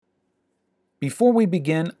Before we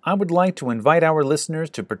begin, I would like to invite our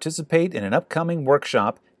listeners to participate in an upcoming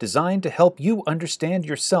workshop designed to help you understand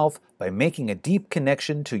yourself by making a deep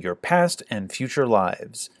connection to your past and future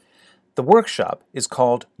lives. The workshop is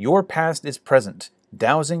called Your Past is Present,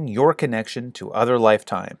 Dowsing Your Connection to Other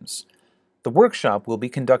Lifetimes. The workshop will be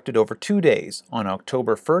conducted over 2 days on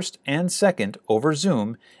October 1st and 2nd over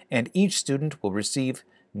Zoom, and each student will receive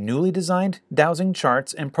newly designed dowsing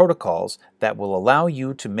charts and protocols that will allow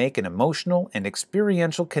you to make an emotional and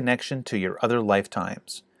experiential connection to your other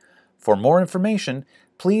lifetimes. For more information,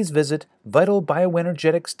 please visit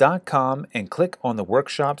vitalbioenergetics.com and click on the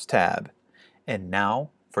Workshops tab. And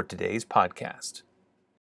now for today's podcast.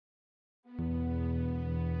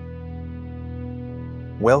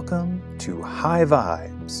 Welcome to High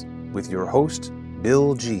Vibes with your host,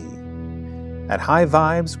 Bill G. At High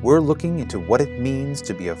Vibes, we're looking into what it means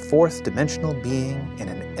to be a fourth dimensional being in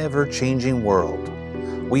an ever-changing world.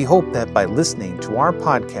 We hope that by listening to our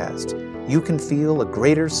podcast, you can feel a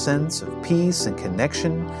greater sense of peace and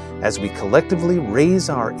connection as we collectively raise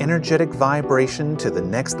our energetic vibration to the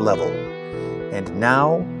next level. And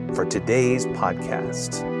now for today's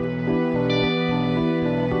podcast.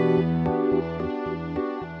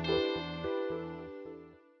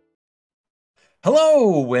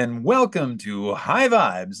 Hello and welcome to High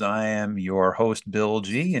Vibes. I am your host, Bill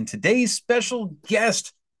G, and today's special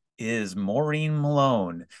guest is Maureen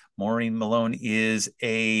Malone. Maureen Malone is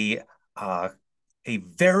a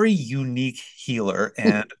very unique healer,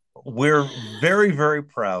 and we're very, very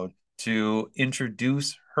proud to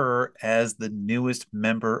introduce her as the newest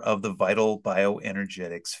member of the Vital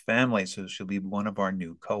Bioenergetics family. So she'll be one of our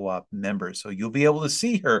new co-op members. So you'll be able to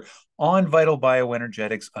see her on Vital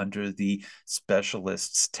Bioenergetics under the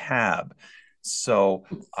Specialists tab. So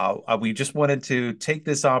we just wanted to take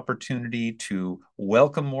this opportunity to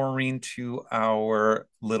welcome Maureen to our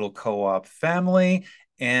little co-op family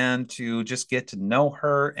and to just get to know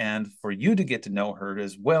her and for you to get to know her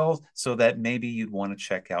as well, so that maybe you'd want to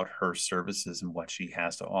check out her services and what she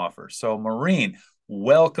has to offer. So Maureen,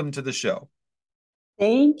 welcome to the show.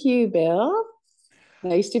 Thank you, Bill.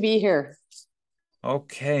 Nice to be here.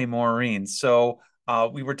 Okay, Maureen. So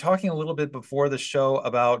we were talking a little bit before the show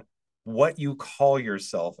about what you call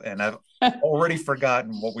yourself, and I've already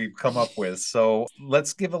forgotten what we've come up with. So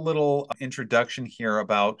let's give a little introduction here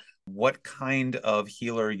about what kind of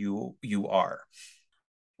healer you are.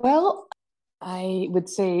 Well, I would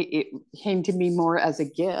say it came to me more as a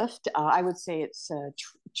gift. I would say it's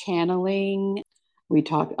channeling.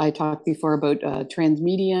 I talked before about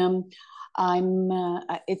transmedium.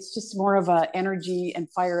 It's just more of a energy and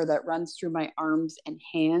fire that runs through my arms and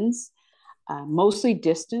hands. Mostly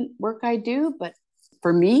distant work I do, but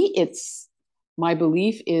for me, my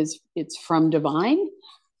belief is it's from divine,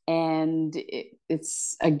 and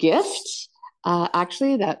it's a gift.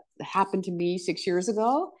 Actually, that happened to me 6 years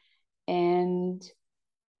ago, and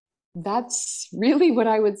that's really what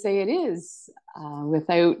I would say it is.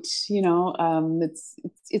 Without,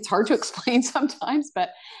 it's hard to explain sometimes, but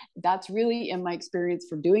that's really in my experience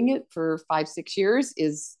for doing it for 5-6 years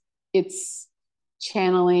is it's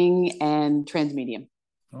channeling and transmedium.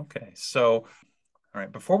 Okay. So, all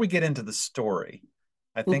right, before we get into the story,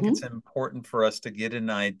 I think it's important for us to get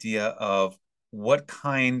an idea of what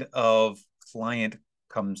kind of client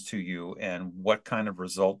comes to you and what kind of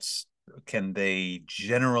results can they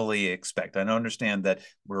generally expect. I understand that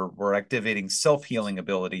we're activating self-healing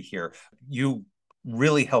ability here. You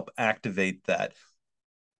really help activate that.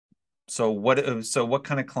 So what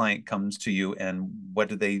kind of client comes to you, and what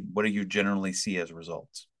do you generally see as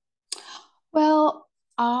results? Well,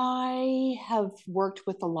 I have worked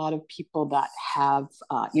with a lot of people that have,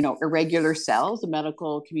 irregular cells. The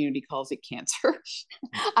medical community calls it cancer.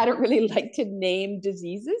 I don't really like to name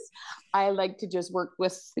diseases. I like to just work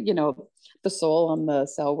with, the soul on the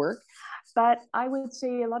cell work. But I would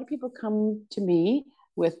say a lot of people come to me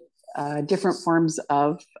with different forms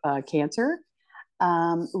of cancer.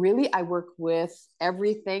 Really, I work with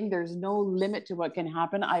everything. There's no limit to what can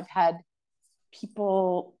happen. I've had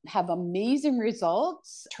people have amazing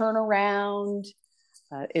results, turn around.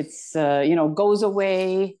 Goes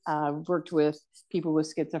away. Worked with people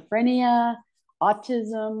with schizophrenia,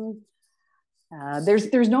 autism.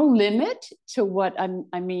 There's no limit to what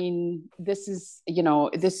this is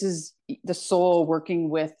the soul working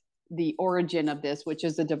with the origin of this, which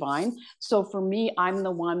is the divine. So for me, I'm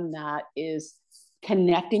the one that is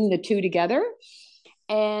connecting the two together,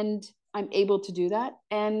 and I'm able to do that.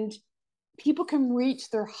 And people can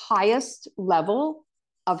reach their highest level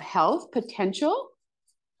of health potential,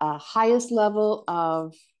 highest level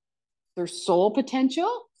of their soul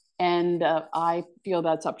potential. And I feel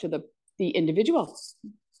that's up to the the individual.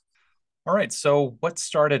 All right. So what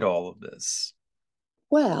started all of this?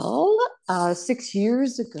 Well, 6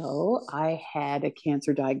 years ago, I had a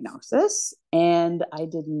cancer diagnosis and I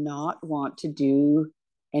did not want to do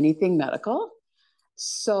anything medical.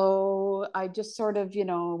 So I just sort of,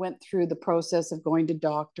 went through the process of going to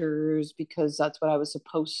doctors because that's what I was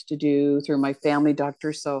supposed to do through my family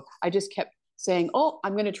doctor. So I just kept saying, "Oh,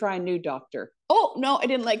 I'm going to try a new doctor." Oh, no, I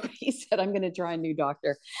didn't like what he said. I'm going to try a new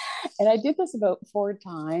doctor. And I did this about 4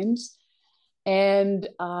 times. And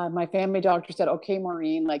my family doctor said, "Okay,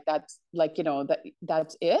 Maureen, like that's like,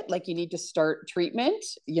 that's it. Like you need to start treatment.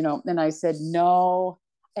 And I said, "No."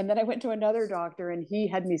 And then I went to another doctor and he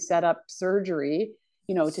had me set up surgery,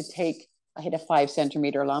 to take, I had a 5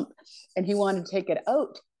 centimeter lump and he wanted to take it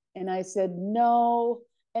out. And I said, "No."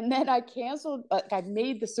 And then I canceled, I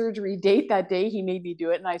made the surgery date that day. He made me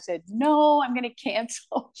do it. And I said, "No, I'm going to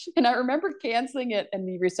cancel." And I remember canceling it. And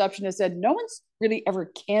the receptionist said, "No one's really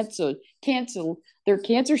ever cancel their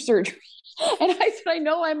cancer surgery." And I said, "I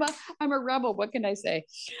know I'm a rebel. What can I say?"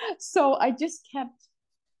 So I just kept,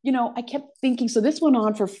 I kept thinking. So this went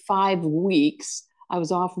on for 5 weeks. I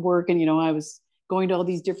was off work and, I was going to all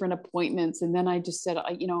these different appointments. And then I just said,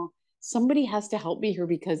 somebody has to help me here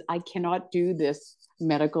because I cannot do this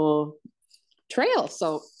medical trail.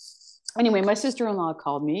 So anyway, my sister-in-law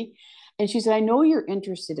called me and she said, "I know you're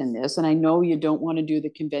interested in this and I know you don't want to do the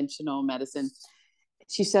conventional medicine."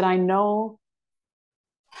 She said, "I know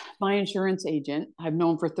my insurance agent, I've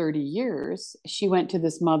known for 30 years. She went to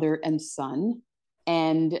this mother and son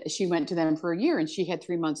and she went to them for a year and she had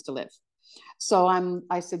 3 months to live." So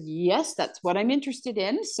I said, "Yes, that's what I'm interested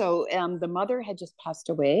in." So the mother had just passed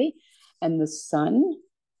away and the son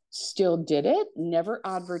still did it, never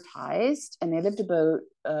advertised. And they lived about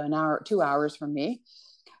an hour, 2 hours from me.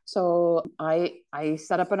 So I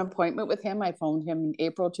set up an appointment with him. I phoned him in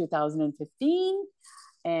April 2015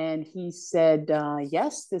 and he said,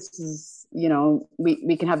 "Yes, this is,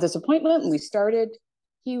 we can have this appointment." And we started.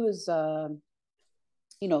 He was,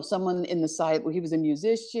 someone in the side where he was a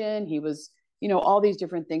musician. He was, all these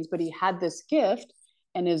different things, but he had this gift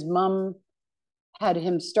and his mom had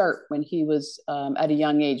him start when he was at a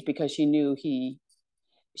young age because she knew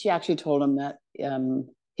she actually told him that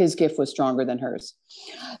his gift was stronger than hers.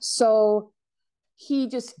 So he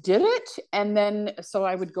just did it. And then, so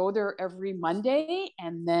I would go there every Monday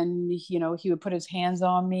and then, he would put his hands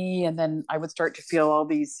on me and then I would start to feel all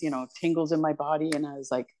these, tingles in my body. And I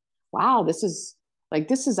was like, wow, this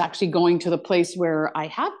is actually going to the place where I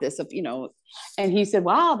have this, and he said,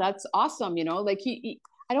 "Wow, that's awesome." Like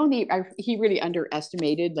I don't think he really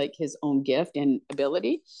underestimated like his own gift and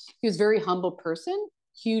ability. He was a very humble person,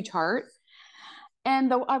 huge heart.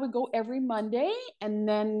 And though I would go every Monday, and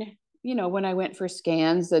then, when I went for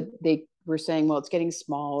scans, that they were saying, "Well, it's getting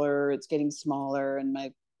smaller."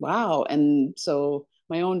 And wow. And so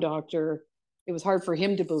my own doctor, it was hard for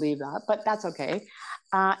him to believe that, but that's okay.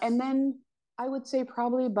 And then I would say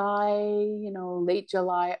probably by, late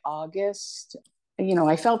July, August,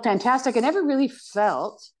 I felt fantastic. I never really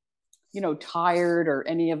felt, tired or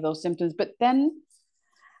any of those symptoms. But then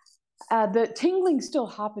the tingling still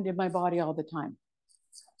happened in my body all the time.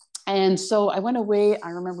 And so I went away, I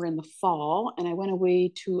remember in the fall, and I went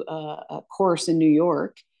away to a course in New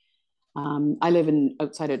York. I live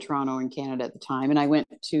outside of Toronto in Canada at the time. And I went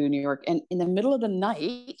to New York. And in the middle of the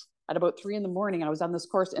night, at about 3 a.m, I was on this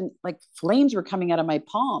course and like flames were coming out of my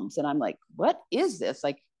palms. And I'm like, "What is this?"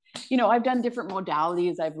 Like, I've done different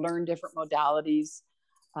modalities. I've learned different modalities.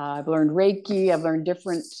 I've learned Reiki. I've learned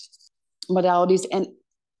different modalities. And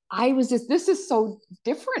I was just, this is so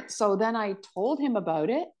different. So then I told him about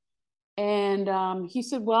it. And he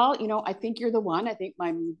said, "Well, I think you're the one. I think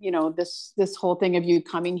this whole thing of you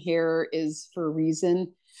coming here is for a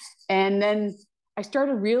reason." And then I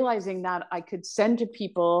started realizing that I could send to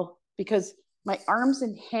people because my arms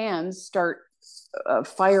and hands start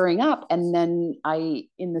firing up. And then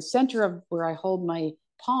in the center of where I hold my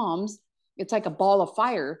palms, it's like a ball of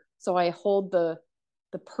fire. So I hold the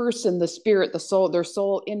person, the spirit, the soul, their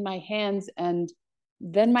soul in my hands. And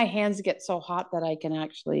then my hands get so hot that I can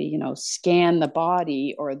actually, scan the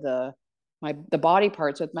body or the body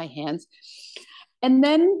parts with my hands. And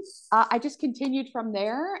then I just continued from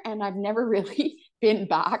there, and I've never really been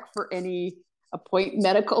back for any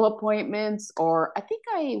medical appointments. Or I think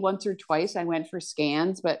once or twice I went for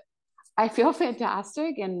scans, but I feel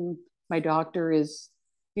fantastic, and my doctor is,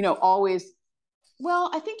 always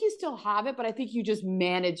Well, I think you still have it, but I think you just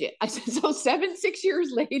manage it. I said, so 6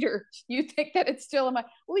 years later, you think that it's still in my,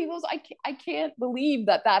 well, he goes, I can't believe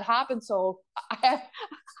that that happened. So how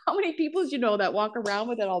many people do you know that walk around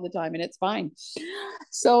with it all the time and it's fine?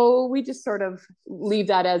 So we just sort of leave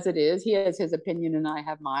that as it is. He has his opinion and I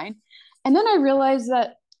have mine. And then I realized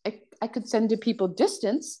that I could send to people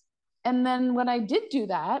distance. And then when I did do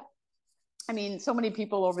that, I mean, so many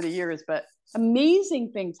people over the years, but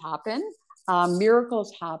amazing things happen.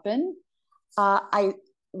 Miracles happen. I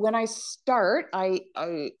when I start, I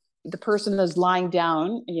the person is lying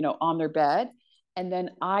down, on their bed, and then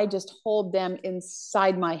I just hold them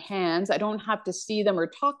inside my hands. I don't have to see them or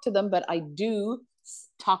talk to them, but I do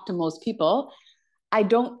talk to most people. I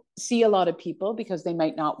don't see a lot of people because they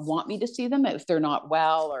might not want me to see them if they're not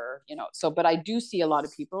well or, so, but I do see a lot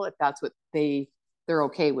of people if that's what they're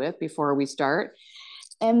okay with before we start.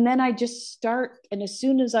 And then I just start. And as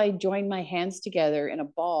soon as I join my hands together in a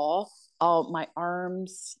ball, all my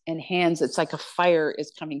arms and hands, it's like a fire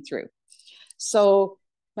is coming through. So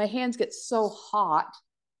my hands get so hot,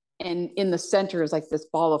 and in the center is like this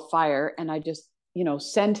ball of fire. And I just,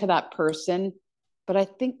 send to that person. But I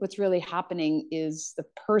think what's really happening is the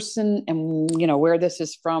person and, where this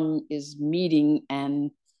is from is meeting.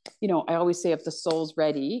 And, I always say if the soul's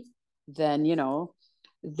ready, then,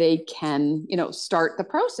 they can, start the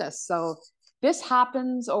process. So this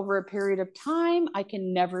happens over a period of time. I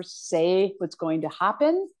can never say what's going to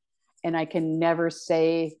happen. And I can never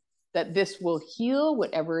say that this will heal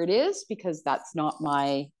whatever it is, because that's not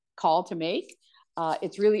my call to make.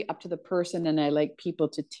 It's really up to the person. And I like people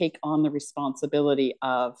to take on the responsibility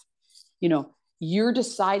of, you're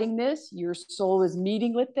deciding this, your soul is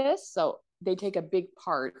meeting with this. So they take a big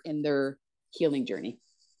part in their healing journey.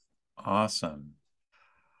 Awesome.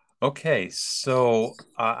 Okay, so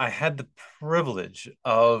I had the privilege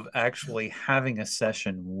of actually having a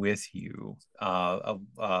session with you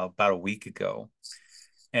about a week ago,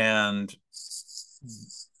 and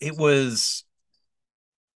it was,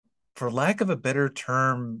 for lack of a better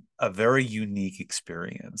term, a very unique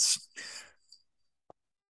experience.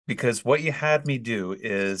 Because what you had me do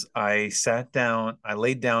is I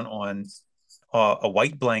laid down on a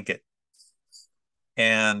white blanket,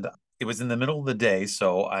 and it was in the middle of the day,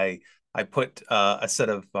 so I put a set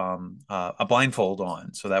of a blindfold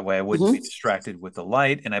on, so that way I wouldn't be Mm-hmm. distracted with the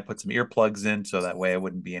light, and I put some earplugs in, so that way I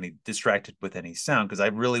wouldn't be any distracted with any sound, because I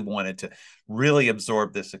really wanted to really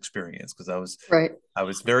absorb this experience, because Right. I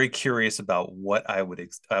was very curious about what I would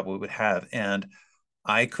have, and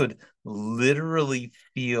I could literally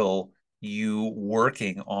feel you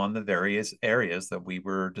working on the various areas that we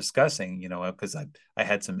were discussing, because I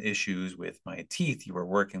had some issues with my teeth. You were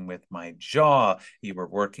working with my jaw. You were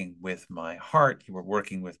working with my heart. You were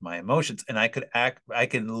working with my emotions. And I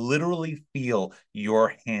could literally feel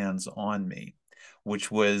your hands on me,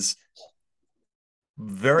 which was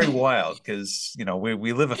very wild because,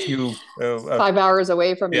 we live a few, 5 hours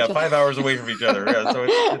away from yeah, each other. 5 hours away from each other.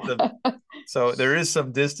 Yeah. So there is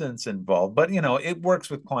some distance involved, but it works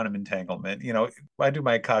with quantum entanglement. I do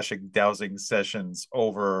my Akashic dowsing sessions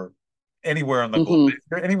over anywhere on the globe. Mm-hmm. If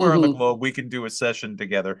you're anywhere on the Mm-hmm. globe, we can do a session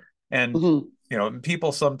together. And Mm-hmm.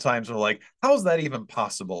 people sometimes are like, "How's that even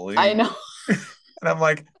possible?" I And know. I'm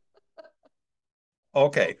like,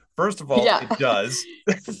 "Okay, first of all, Yeah. it does."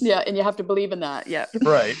 Yeah. And you have to believe in that. Yeah.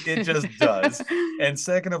 Right. It just does. And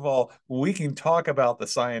second of all, we can talk about the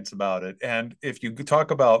science about it. And if you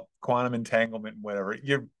talk about quantum entanglement and whatever,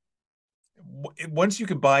 you're once you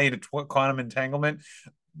can buy into quantum entanglement,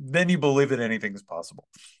 then you believe that anything is possible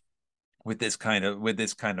with this kind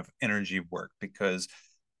of energy work, because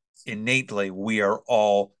innately we are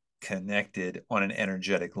all connected on an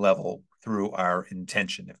energetic level through our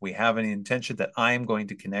intention. If we have an intention that I am going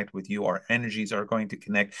to connect with you, our energies are going to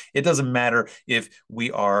connect. It doesn't matter if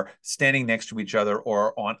we are standing next to each other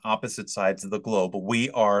or on opposite sides of the globe,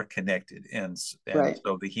 we are connected. And Right.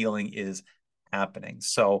 so the healing is happening.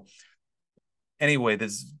 So anyway,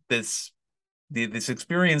 this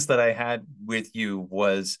experience that I had with you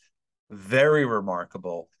was very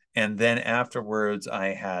remarkable. And then afterwards,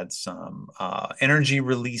 I had some energy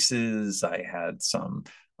releases. I had some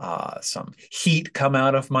heat come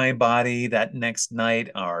out of my body that next night.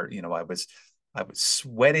 Or I was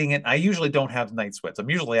sweating, and I usually don't have night sweats. I'm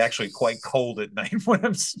usually actually quite cold at night when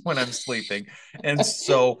I'm sleeping. And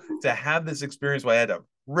so to have this experience where I had to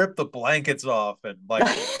rip the blankets off and like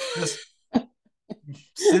just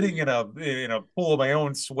sitting in a pool of my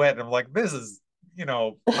own sweat. And I'm like, this is,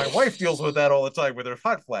 my wife deals with that all the time with her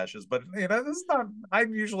hot flashes, but this is not.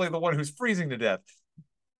 I'm usually the one who's freezing to death.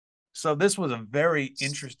 So this was a very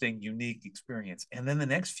interesting, unique experience. And then the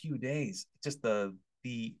next few days, just the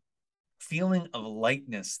feeling of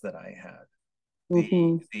lightness that I had, the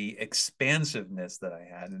Mm-hmm. the expansiveness that I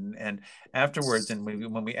had, and afterwards, and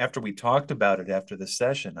when we after we talked about it after the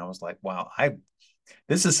session, I was like, wow, I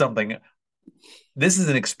this is something, this is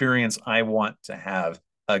an experience I want to have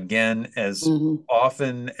again as Mm-hmm.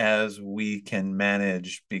 often as we can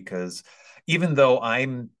manage, because even though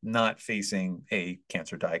I'm not facing a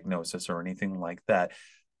cancer diagnosis or anything like that,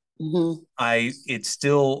 Mm-hmm. I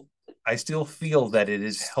still feel that it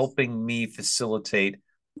is helping me facilitate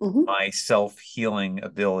Mm-hmm. my self-healing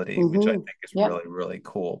ability, which I Mm-hmm. think is Yep. really, really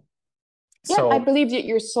cool. Yep. I So, believe that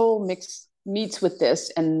your soul meets with this,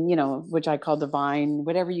 and which I call divine,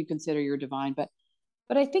 whatever you consider your divine. But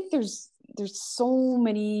I think there's so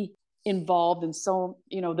many involved in so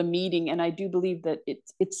the meeting, and I do believe that it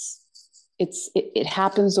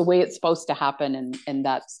happens the way it's supposed to happen, and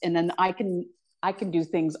then I can do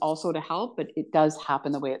things also to help, but it does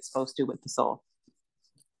happen the way it's supposed to with the soul.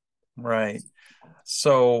 right.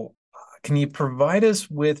 So, can you provide us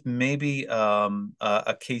with maybe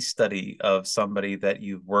a case study of somebody that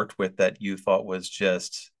you've worked with that you thought was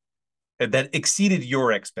just that exceeded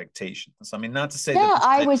your expectations? I mean, not to say that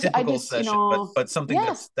Yeah, this is a I typical just session, but something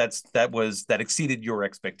yeah. that exceeded your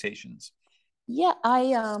expectations. Yeah,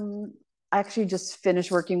 I actually just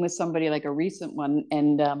finished working with somebody, like a recent one,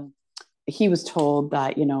 and he was told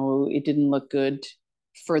that it didn't look good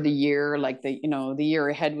for the year, like the year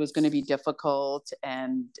ahead was going to be difficult,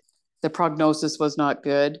 and the prognosis was not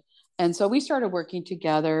good. And so we started working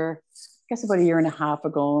together, I guess about a year and a half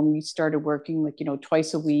ago, and we started working like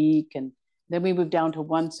twice a week, and then we moved down to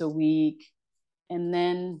once a week. And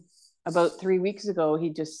then about 3 weeks ago, he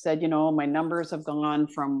just said, my numbers have gone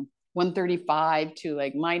from 135 to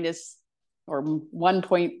like minus or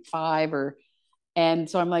 1.5 or, and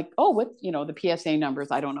so I'm like, oh, what, the PSA numbers,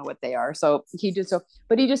 I don't know what they are. So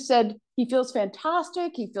but he just said he feels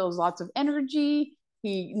fantastic. He feels lots of energy.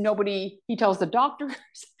 He tells the doctors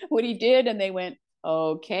what he did, and they went,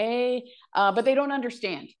 okay. But they don't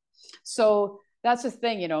understand. So that's the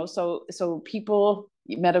thing, so people,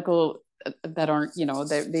 medical, that aren't,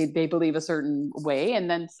 they believe a certain way. And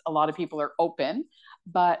then a lot of people are open,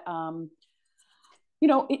 but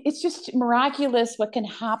it's just miraculous what can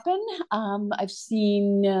happen. I've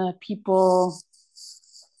seen people,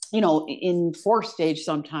 in fourth stage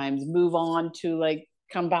sometimes move on to like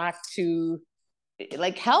come back to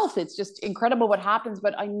like health. It's just incredible what happens.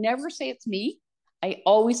 But I never say it's me. I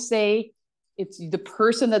always say it's the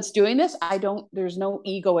person that's doing this. I don't, there's no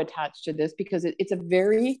ego attached to this because it's a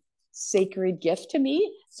very sacred gift to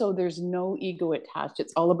me. So there's no ego attached.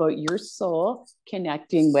 It's all about your soul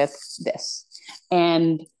connecting with this.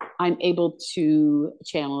 And I'm able to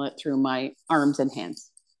channel it through my arms and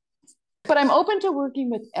hands. But I'm open to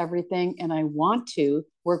working with everything, and I want to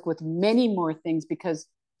work with many more things because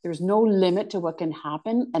there's no limit to what can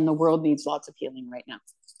happen, and the world needs lots of healing right now.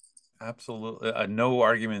 Absolutely, no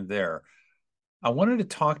argument there. I wanted to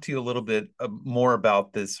talk to you a little bit more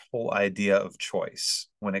about this whole idea of choice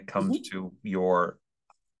when it comes Mm-hmm. to your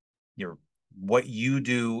what you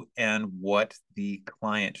do and what the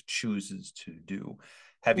client chooses to do.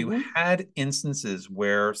 Have you Mm-hmm. had instances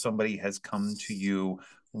where somebody has come to you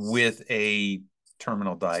with a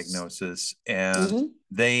terminal diagnosis and Mm-hmm.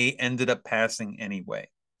 they ended up passing anyway?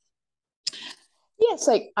 Yes,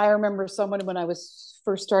 like I remember someone when I was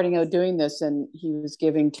first starting out doing this, and he was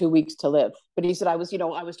giving 2 weeks to live. But he said, I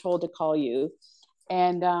was told to call you.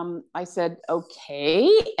 And I said, okay.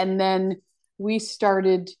 And then we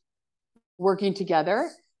started working together,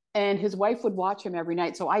 and his wife would watch him every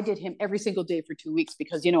night. So I did him every single day for 2 weeks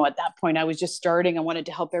because, at that point I was just starting. I wanted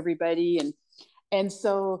to help everybody. And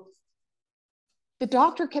so the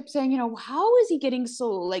doctor kept saying, how is he getting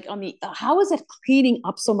so like on the, how is it cleaning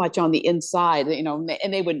up so much on the inside,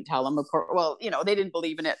 and they wouldn't tell him, of course. Well, they didn't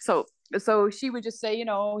believe in it. So she would just say,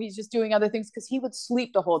 he's just doing other things because he would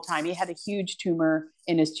sleep the whole time. He had a huge tumor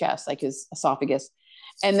in his chest, like his esophagus.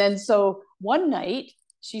 And then so one night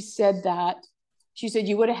she said,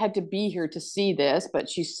 you would have had to be here to see this, but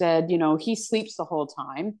she said, he sleeps the whole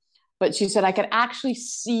time. But she said, I could actually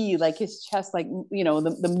see like his chest, like,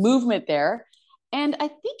 the movement there. And I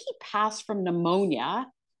think he passed from pneumonia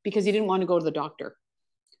because he didn't want to go to the doctor.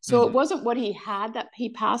 So it Mm-hmm. wasn't what he had that he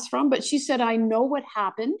passed from. But she said, I know what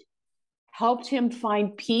happened, helped him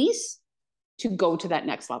find peace to go to that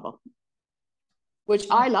next level, which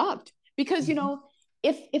I loved. Because, Mm-hmm.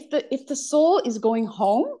 if the soul is going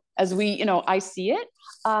home, as we, I see it,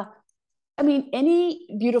 I mean, any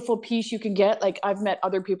beautiful peace you can get. Like I've met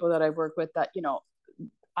other people that I've worked with that,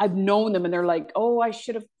 I've known them and they're like, oh, I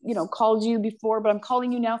should have, called you before, but I'm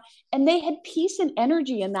calling you now. And they had peace and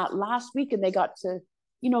energy in that last week and they got to,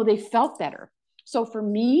 they felt better. So for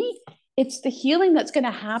me, it's the healing that's going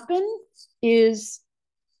to happen is,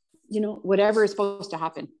 whatever is supposed to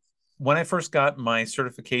happen. When I first got my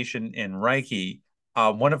certification in Reiki,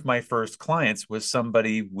 one of my first clients was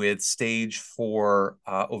somebody with stage 4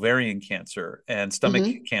 ovarian cancer and stomach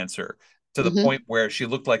Mm-hmm. cancer, to the Mm-hmm. point where she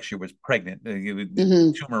looked like she was pregnant. The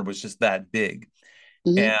Mm-hmm. tumor was just that big.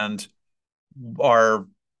 Mm-hmm. And our,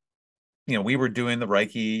 we were doing the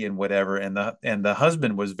Reiki and whatever, and the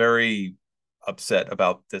husband was very upset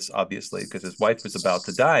about this, obviously, because his wife was about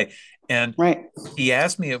to die. And Right. he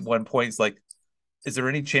asked me at one point, he's like, is there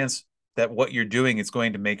any chance that what you're doing is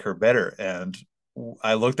going to make her better? And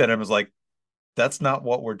I looked at him and was like, that's not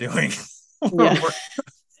what we're doing. Yeah.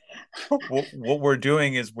 What we're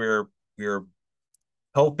doing is we're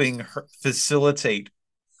helping her facilitate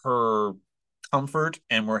her comfort,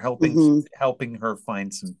 and we're Mm-hmm. helping her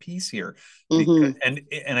find some peace here. Because Mm-hmm.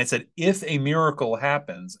 and I said, if a miracle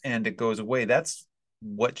happens and it goes away, that's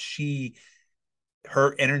what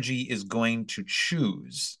her energy is going to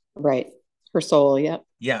choose. Right. Her soul. Yeah.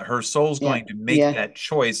 Yeah, her soul's Yeah. going to make Yeah. that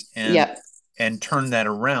choice Yeah. and turn that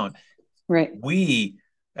around. Right. We,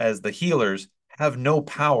 as the healers, have no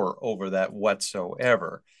power over that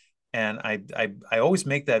whatsoever. And I always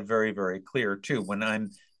make that very, very clear too.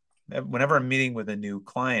 Whenever I'm meeting with a new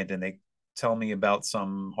client and they tell me about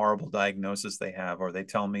some horrible diagnosis they have, or they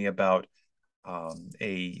tell me about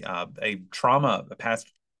a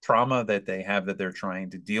past trauma that they have that they're trying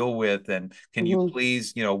to deal with, and can you Mm-hmm.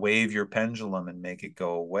 please, wave your pendulum and make it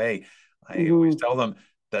go away? I always Mm-hmm. tell them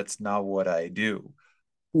that's not what I do.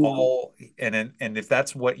 No. And if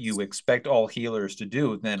that's what you expect all healers to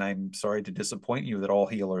do, then I'm sorry to disappoint you that all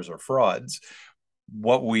healers are frauds.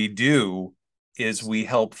 What we do is we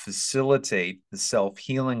help facilitate the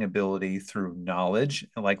self-healing ability through knowledge.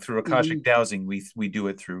 And like through Mm-hmm. Akashic dowsing, we do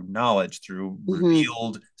it through knowledge, through Mm-hmm.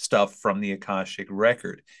 revealed stuff from the Akashic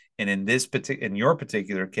record. And in your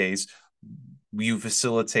particular case, you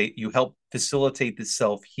help facilitate the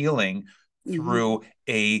self-healing Mm-hmm. through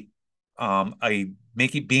a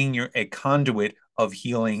make it being a conduit of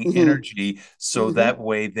healing Mm-hmm. energy, so Mm-hmm. that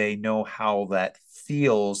way they know how that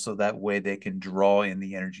feels, so that way they can draw in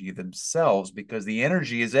the energy themselves, because the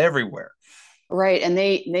energy is everywhere. Right. And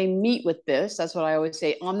they meet with this. That's what I always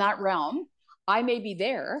say. On that realm, I may be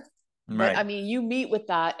there, but I Right, mean, you meet with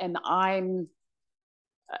that, and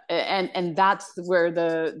and that's where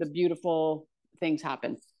the beautiful things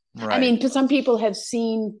happen. I right, mean, some people have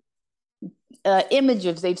seen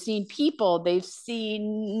images, they've seen people, they've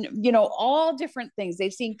seen all different things,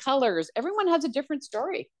 they've seen colors. Everyone has a different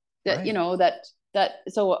story. That right.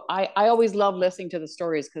 so I always love listening to the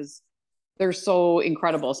stories because they're so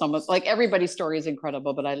incredible. Some of, like, everybody's story is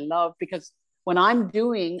incredible, but I love because when I'm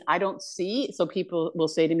doing, I don't see. So people will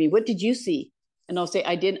say to me, "What did you see?" And I'll say,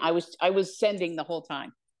 "I didn't. I was sending the whole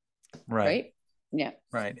time." Right. Right? Yeah.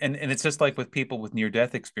 Right. And it's just like with people with near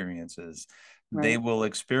death experiences, they Right. will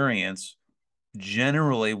experience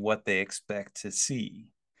generally what they expect to see.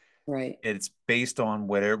 Right. It's based on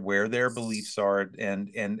where their beliefs are,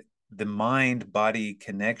 and the mind body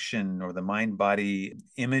connection, or the mind body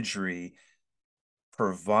imagery,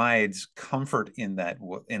 provides comfort in that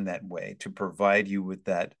way, to provide you with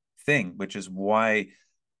that thing, which is why,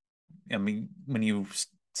 I mean, when you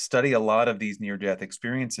study a lot of these near death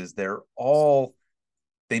experiences,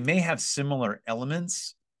 they may have similar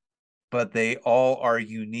elements, but they all are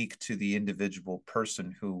unique to the individual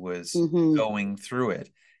person who was Mm-hmm. going through it.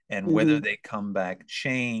 And whether Mm-hmm. they come back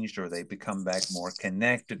changed or they become back more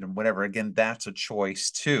connected and whatever, again, that's a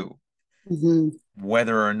choice too. Mm-hmm.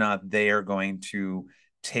 Whether or not they are going to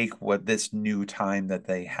take what this new time that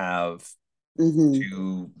they have Mm-hmm.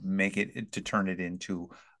 to turn it into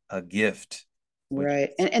a gift, which Right.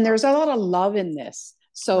 is And there's a lot of love in this.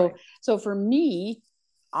 right, So for me,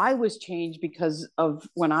 I was changed because of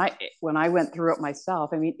when I went through it myself.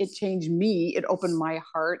 I mean, it changed me. It opened my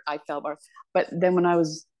heart. I felt more, but then when I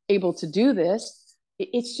was able to do this,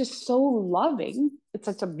 it's just so loving. It's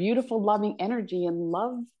such a beautiful, loving energy and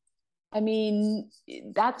love. I mean,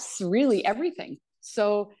 that's really everything.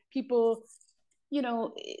 So people, you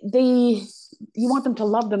know they you want them to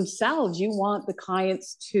love themselves. You want the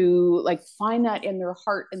clients to, like, find that in their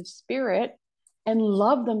heart and spirit and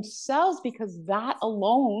love themselves, because that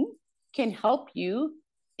alone can help you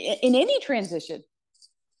in any transition.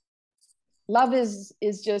 Love is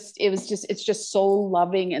just it's just so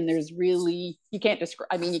loving, and there's really, you can't describe,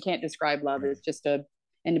 I mean, you can't describe love. right. It's just a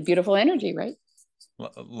beautiful energy, right?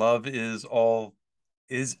 Love is all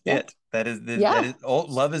is Yeah. it. Yeah.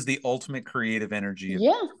 love is the ultimate creative energy of the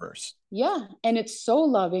Yeah. universe. Yeah. And it's so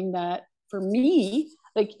loving that for me,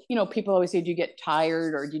 like, people always say, do you get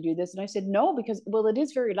tired or do you do this? And I said, no, because, well, it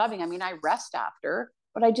is very loving. I mean, I rest after,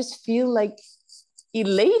 but I just feel like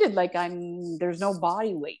elated, like there's no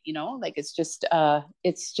body weight, like it's just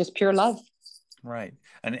pure love. Right.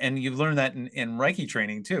 And you learn that in Reiki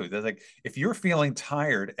training too. They're like, if you're feeling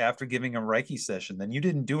tired after giving a Reiki session, then you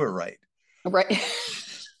didn't do it right. Right.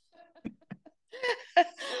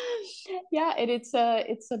 Yeah, and it's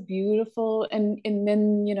a beautiful, and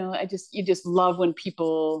then you just love when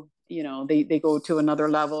people they go to another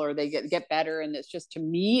level or they get better, and it's just, to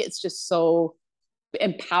me, it's just so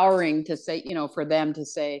empowering to say, for them to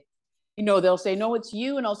say, they'll say, no, it's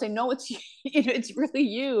you, and I'll say, no, it's you. It's really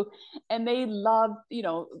you. And they love,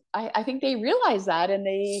 I think they realize that, and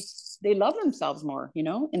they love themselves more,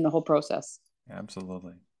 in the whole process.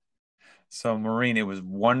 Absolutely. So, Maureen, it was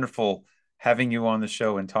wonderful having you on the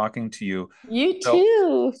show and talking to you. You So,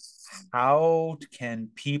 too. how can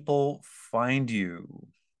people find you?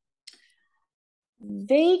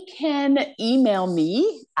 They can email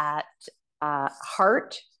me at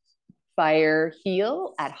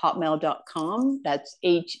heartfireheal@hotmail.com. That's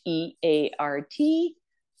HEART,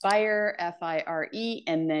 fire, FIRE,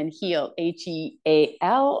 and then heal,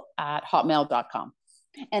 HEAL, @hotmail.com.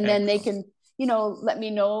 And then they Excellent. can, let me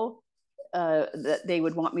know that they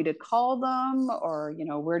would want me to call them, or,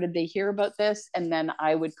 where did they hear about this? And then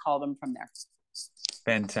I would call them from there.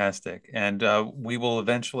 Fantastic. And we will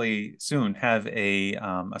eventually soon have a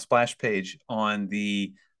splash page on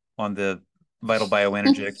the Vital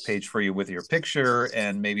Bioenergetics page for you with your picture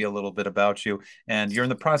and maybe a little bit about you. And you're in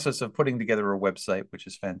the process of putting together a website, which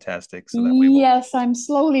is fantastic. So that we will. Yes, I'm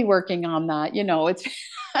slowly working on that. It's,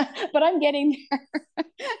 but I'm getting there.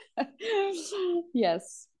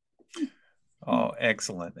 Yes. Oh,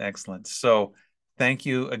 excellent, excellent. So thank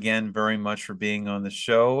you again very much for being on the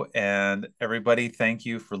show. And everybody, thank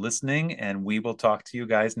you for listening. And we will talk to you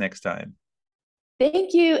guys next time.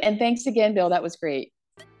 Thank you. And thanks again, Bill. That was great.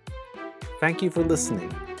 Thank you for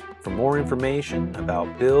listening. For more information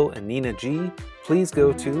about Bill and Nina G, please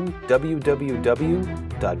go to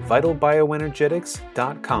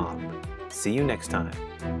www.vitalbioenergetics.com. See you next time.